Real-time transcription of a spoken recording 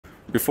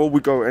before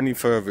we go any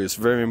further, it's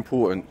very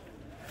important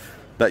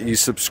that you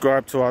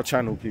subscribe to our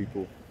channel,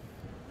 people.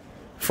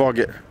 Before I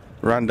get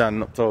ran down,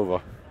 knocked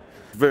over.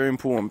 Very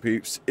important,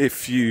 peeps.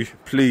 If you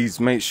please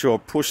make sure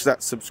push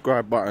that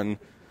subscribe button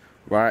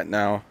right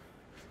now.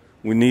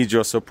 We need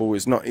your support.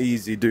 It's not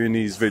easy doing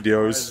these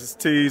videos. It's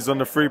Teez on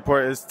the 3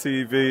 Pointers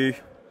TV.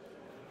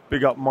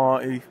 Big up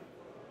Marty.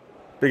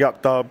 Big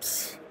up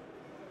Dubs.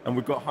 And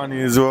we've got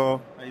Honey as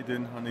well. How you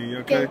doing, Honey? You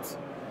okay?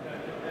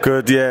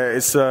 Good, yeah.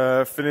 It's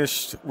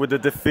finished with a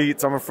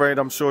defeat, I'm afraid.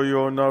 I'm sure you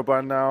all know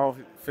by now.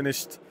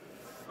 Finished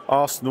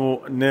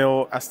Arsenal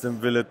 0, Aston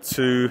Villa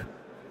 2.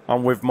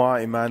 I'm with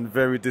Marty, man.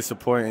 Very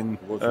disappointing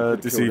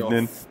this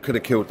evening. Could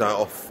have killed that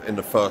off in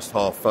the first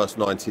half, first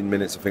 19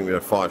 minutes. I think we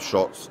had 5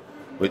 shots,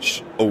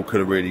 which all could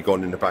have really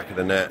gone in the back of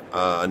the net.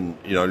 And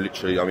you know,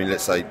 literally, I mean,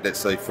 let's say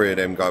 3 of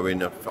them go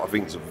in. I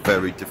think it's a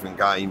very different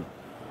game.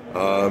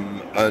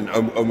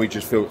 And we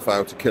just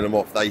failed to kill them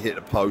off. They hit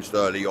the post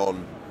early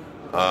on.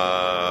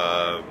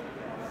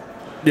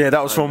 Yeah,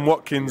 that was from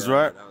Watkins,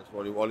 right? That was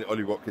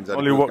Ollie Watkins had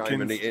a good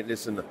game. And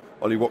listen,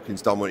 Ollie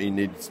Watkins done what he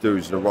needed to do. He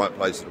was in the right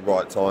place at the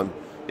right time.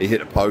 He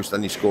hit a post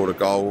and he scored a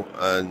goal,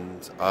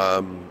 and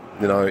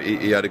you know,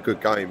 he had a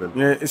good game. And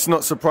yeah, it's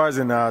not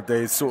surprising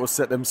nowadays. Sort of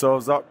set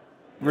themselves up,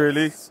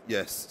 really.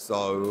 Yes.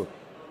 So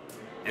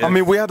yeah. I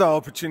mean, we had our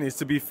opportunities.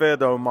 To be fair,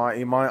 though,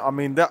 Marty, I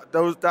mean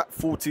that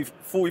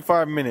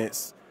 45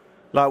 minutes,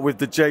 like with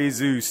the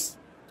Jesus,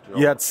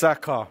 you had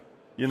Saka,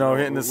 you know,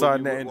 hitting the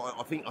side net.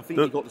 I think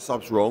he got the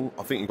subs wrong.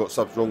 I think he got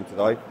subs wrong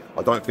today.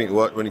 I don't think it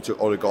worked when he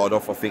took Odegaard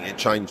off. I think it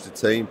changed the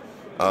team.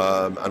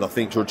 And I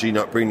think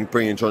bringing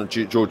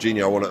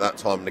Jorginho on at that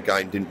time in the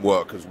game didn't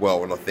work as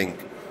well. And I think,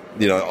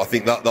 you know,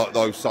 that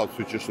those subs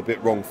were just a bit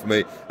wrong for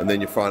me. And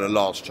then you're throwing a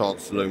last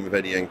chance saloon with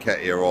Eddie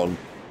Nketiah on,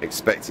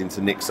 expecting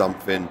to nick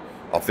something.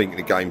 I think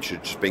the game should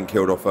have just been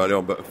killed off early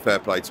on. But fair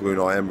play to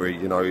Unai Emery.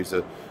 You know, he's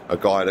a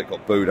guy that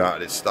got booed out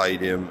of this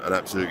stadium and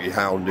absolutely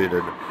hounded.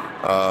 And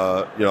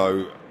you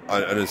know,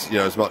 and as you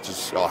know, as much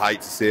as I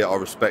hate to see it, I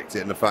respect it.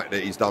 And the fact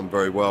that he's done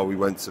very well. We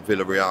went to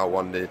Villarreal,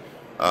 won the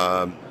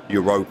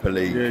Europa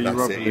League.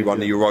 Yeah, He won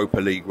the Europa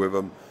League with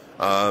them,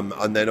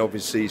 and then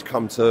obviously he's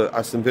come to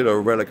Aston Villa, a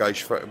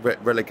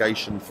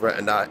relegation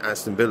threatened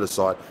Aston Villa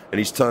side, and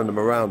he's turned them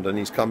around, and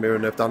he's come here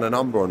and they've done a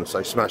number on us.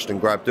 They smashed and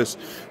grabbed us.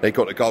 They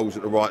got the goals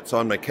at the right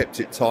time. They kept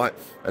it tight,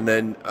 and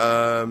then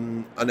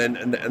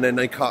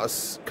they cut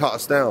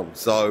us down.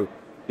 So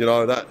you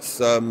know, that's.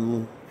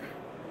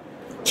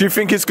 Do you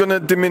think it's going to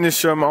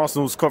diminish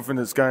Arsenal's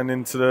confidence going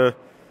into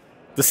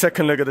the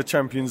second leg of the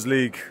Champions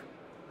League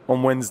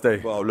on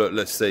Wednesday? Well, look,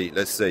 let's see.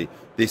 This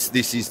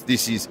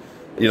is,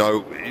 you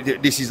know,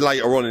 this is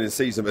later on in the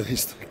season, but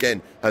this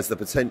again has the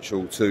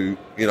potential to,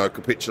 you know,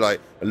 capitulate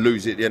and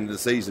lose it at the end of the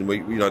season.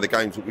 You know, the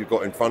games that we've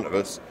got in front of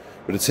us,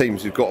 with the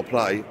teams we've got to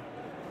play.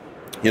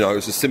 You know,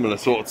 it's a similar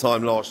sort of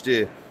time last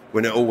year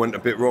when it all went a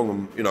bit wrong,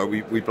 and you know,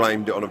 we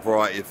blamed it on a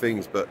variety of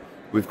things, but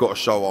we've got to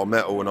show our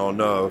mettle and our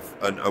nerve,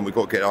 and we've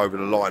got to get over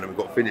the line, and we've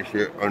got to finish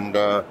it and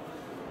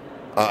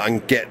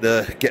get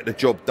the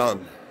job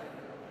done.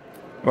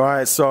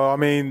 Right, so I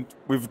mean,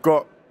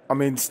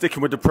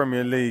 sticking with the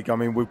Premier League, I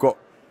mean, we've got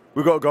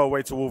to go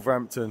away to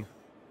Wolverhampton.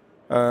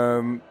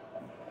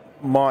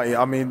 Marty,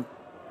 I mean,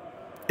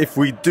 if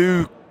we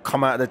do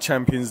come out of the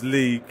Champions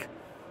League,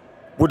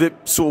 would it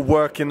sort of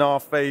work in our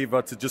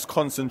favour to just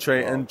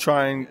concentrate and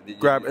try and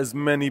grab as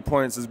many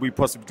points as we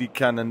possibly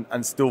can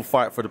and still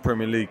fight for the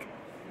Premier League?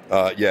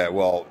 Yeah,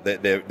 well,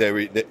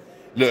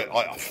 look,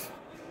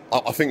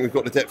 I think we've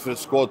got the depth of the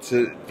squad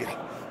to.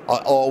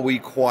 Are we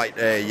quite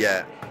there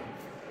yet?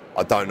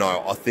 I don't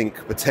know. I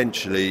think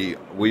potentially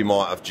we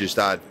might have just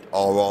had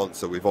our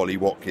answer with Ollie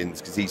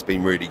Watkins, because he's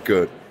been really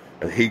good,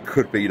 and he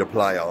could be the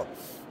player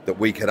that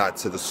we could add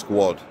to the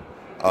squad.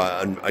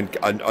 And I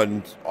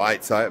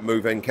hate to say it,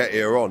 move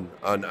Nketiah on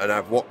and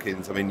have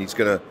Watkins. I mean,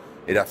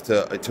 he'd have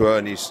to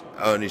earn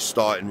his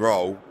starting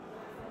role,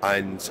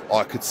 and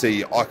I could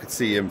see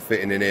him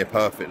fitting in here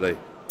perfectly.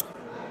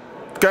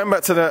 Going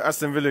back to the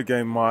Aston Villa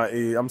game,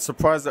 Marty, I'm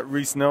surprised that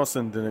Reece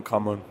Nelson didn't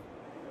come on.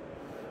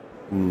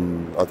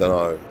 I don't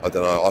know. I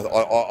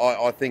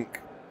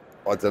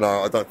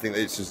don't think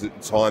it's just the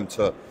time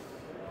to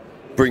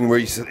bring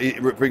Reece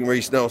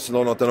Nelson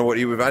on. I don't know what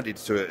he would have added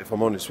to it, if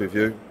I'm honest with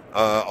you.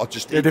 We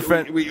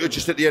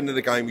just at the end of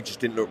the game, we just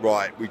didn't look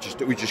right. We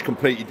just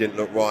completely didn't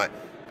look right,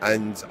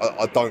 and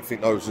I don't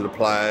think those are the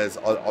players.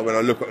 When I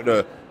look at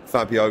the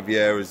Fabio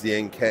Vieiras, the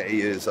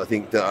Nketiahs, I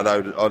think that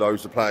are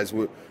those the players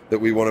that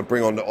we want to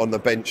bring on the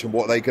bench, and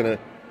what are they going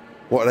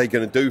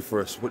to do for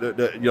us?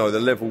 You know, the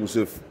levels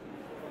of.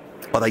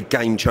 Are they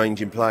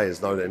game-changing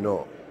players? No, they're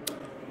not.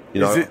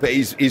 You know, but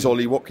is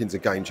Ollie Watkins a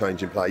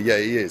game-changing player? Yeah,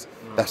 he is.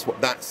 That's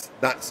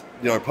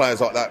you know,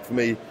 players like that for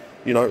me.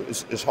 You know,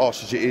 as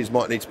harsh as it is,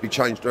 might need to be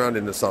changed around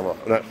in the summer.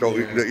 And that's what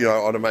you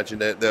know, I'd imagine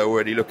they're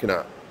already looking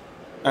at.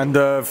 And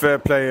fair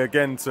play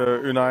again to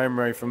Unai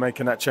Emery for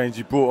making that change.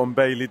 He brought on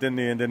Bailey, didn't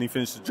he? And then he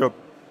finished the job.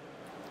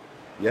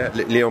 Yeah,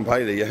 Leon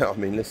Bailey. Yeah, I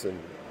mean, listen.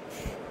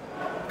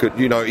 Good,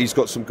 you know, he's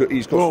got some good.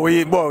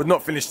 Well,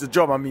 not finished the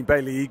job. I mean,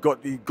 Bailey, he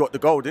got the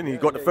goal, didn't he? He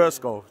got the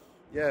first goal.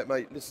 Yeah,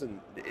 mate. Listen,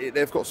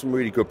 they've got some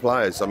really good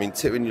players. I mean,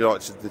 when you like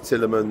the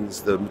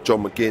Tillemans, the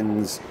John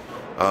McGinns,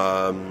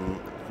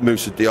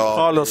 Moussa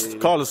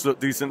Diarra. Carlos looked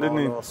decent, didn't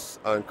he?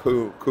 And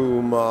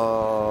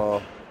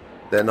Kumar,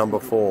 their number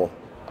 4,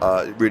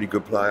 really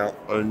good player.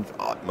 And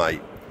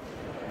mate,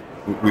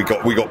 we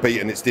got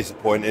beaten. It's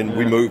disappointing. Yeah.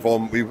 We move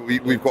on.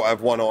 We've got to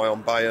have one eye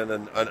on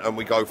Bayern, and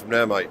we go from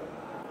there, mate.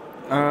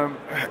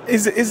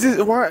 Is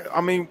it why?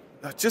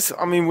 I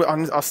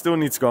still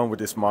need to go on with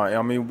this, Marty.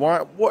 I mean, why?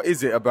 What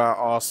is it about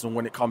Arsenal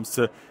when it comes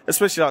to,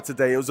 especially like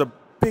today? It was a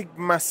big,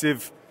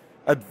 massive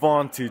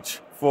advantage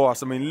for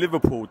us. I mean,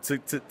 Liverpool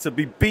to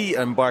be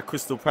beaten by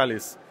Crystal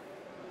Palace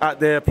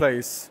at their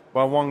place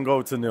by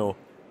 1-0,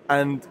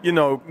 and you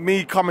know,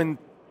 me coming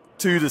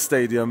to the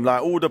stadium,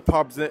 like all the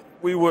pubs,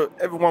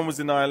 everyone was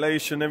in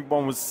annihilation,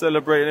 everyone was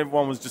celebrating,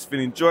 everyone was just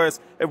feeling joyous,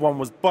 everyone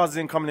was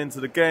buzzing coming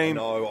into the game.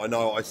 I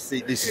know. I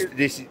see. This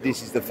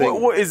is the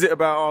thing. What is it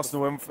about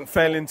Arsenal and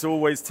failing to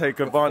always take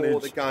advantage?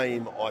 Before the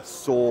game, I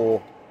saw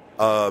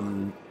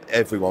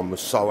everyone was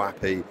so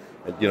happy,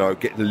 and you know,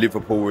 getting the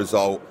Liverpool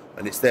result,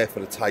 and it's there for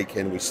the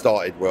taking. We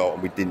started well,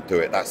 and we didn't do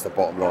it. That's the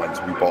bottom line.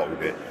 So we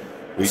bottled it.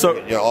 In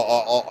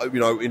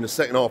the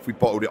second half we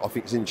bottled it. I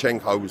think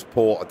Zinchenko was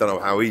poor. I don't know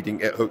how he didn't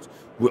get hooked.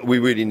 We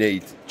really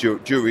need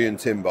Jurriën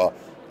Timber.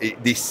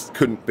 This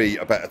couldn't be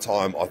a better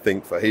time, I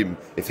think, for him.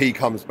 If he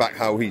comes back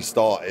how he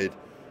started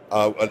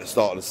at the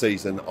start of the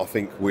season, I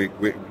think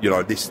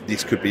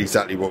this could be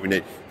exactly what we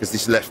need, because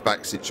this left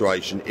back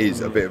situation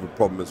is a bit of a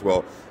problem as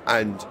well.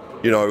 And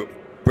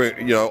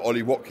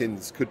Ollie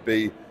Watkins could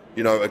be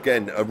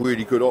again a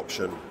really good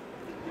option.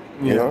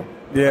 Yeah.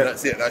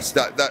 That's it. That's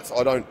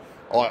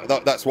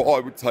what I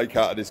would take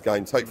out of this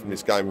game, take from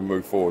this game and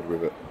move forward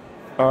with it.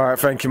 All right,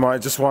 thank you, Mike.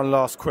 Just one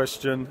last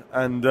question,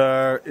 and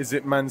is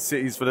it Man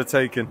City's for the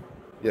taking?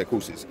 Yeah, of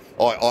course it's.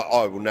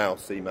 I will now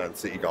see Man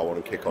City go on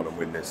and kick on and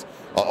win this.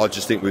 I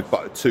just think with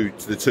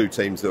the two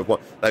teams that have won,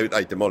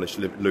 they demolished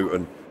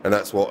Luton, and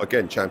that's what,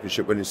 again,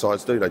 Championship winning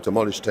sides do. They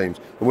demolish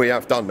teams, and we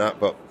have done that.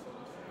 But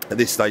at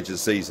this stage of the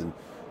season,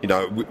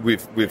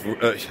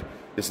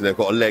 listen, they've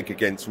got a leg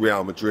against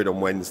Real Madrid on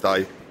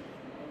Wednesday,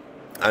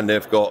 and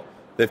they've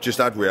just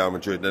had Real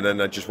Madrid, and then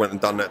they just went and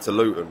done that to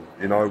Luton.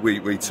 We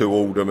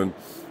 2-0'd them, and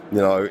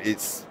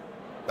it's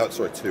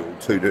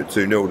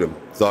 2-0 them.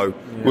 So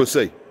we'll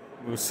see.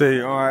 We'll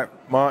see. All right,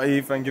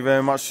 Marty, thank you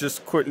very much.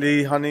 Just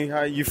quickly, honey, how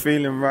are you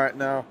feeling right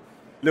now? A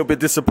little bit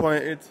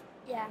disappointed?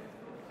 Yeah.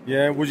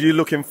 Yeah, were you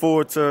looking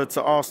forward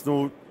to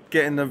Arsenal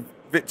getting the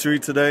victory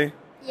today?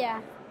 Yeah.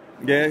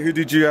 Yeah, who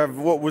did you have?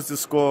 What was the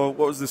score?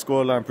 What was the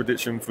scoreline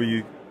prediction for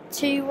you?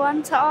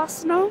 2-1 to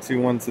Arsenal.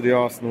 2-1 to the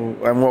Arsenal.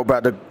 And what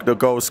about the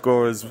goal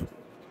scorers?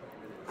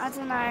 I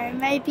don't know,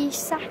 maybe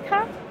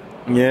Saka?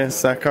 Yeah,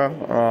 Saka.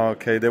 Oh,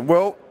 okay then.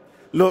 Well,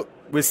 look,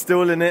 we're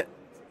still in it.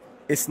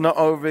 It's not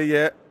over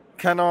yet.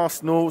 Can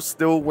Arsenal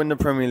still win the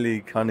Premier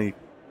League, honey?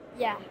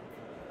 Yeah.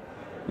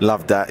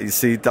 Love that. You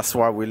see, that's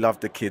why we love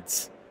the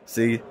kids.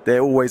 See,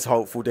 they're always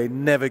hopeful. They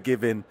never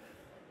give in.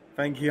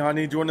 Thank you,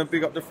 honey. Do you want to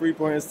big up the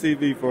 3-Pointers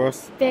TV for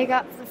us? Big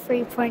up the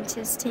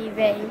 3-Pointers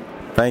TV.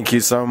 Thank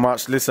you so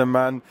much. Listen,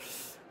 man,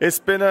 it's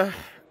been a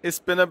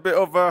bit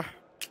of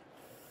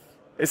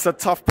it's a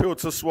tough pill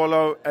to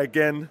swallow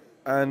again,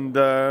 and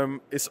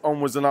it's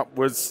onwards and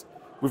upwards.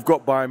 We've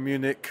got Bayern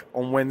Munich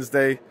on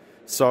Wednesday,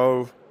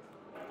 so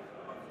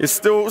it's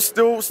still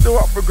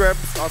up for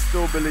grabs. I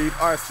still believe.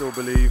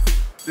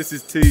 This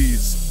is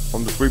Teez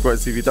from the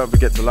 3-Pointers TV. Don't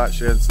forget to like,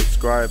 share, and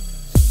subscribe.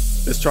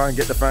 Let's try and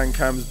get the fan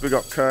cams. Big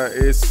up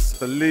Curtis,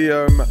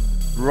 Liam,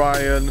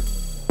 Ryan,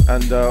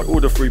 and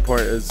all the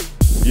 3-Pointers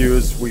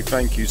viewers. We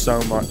thank you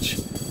so much,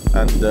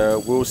 and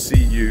we'll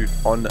see you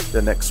on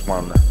the next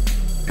one.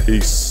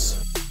 Peace.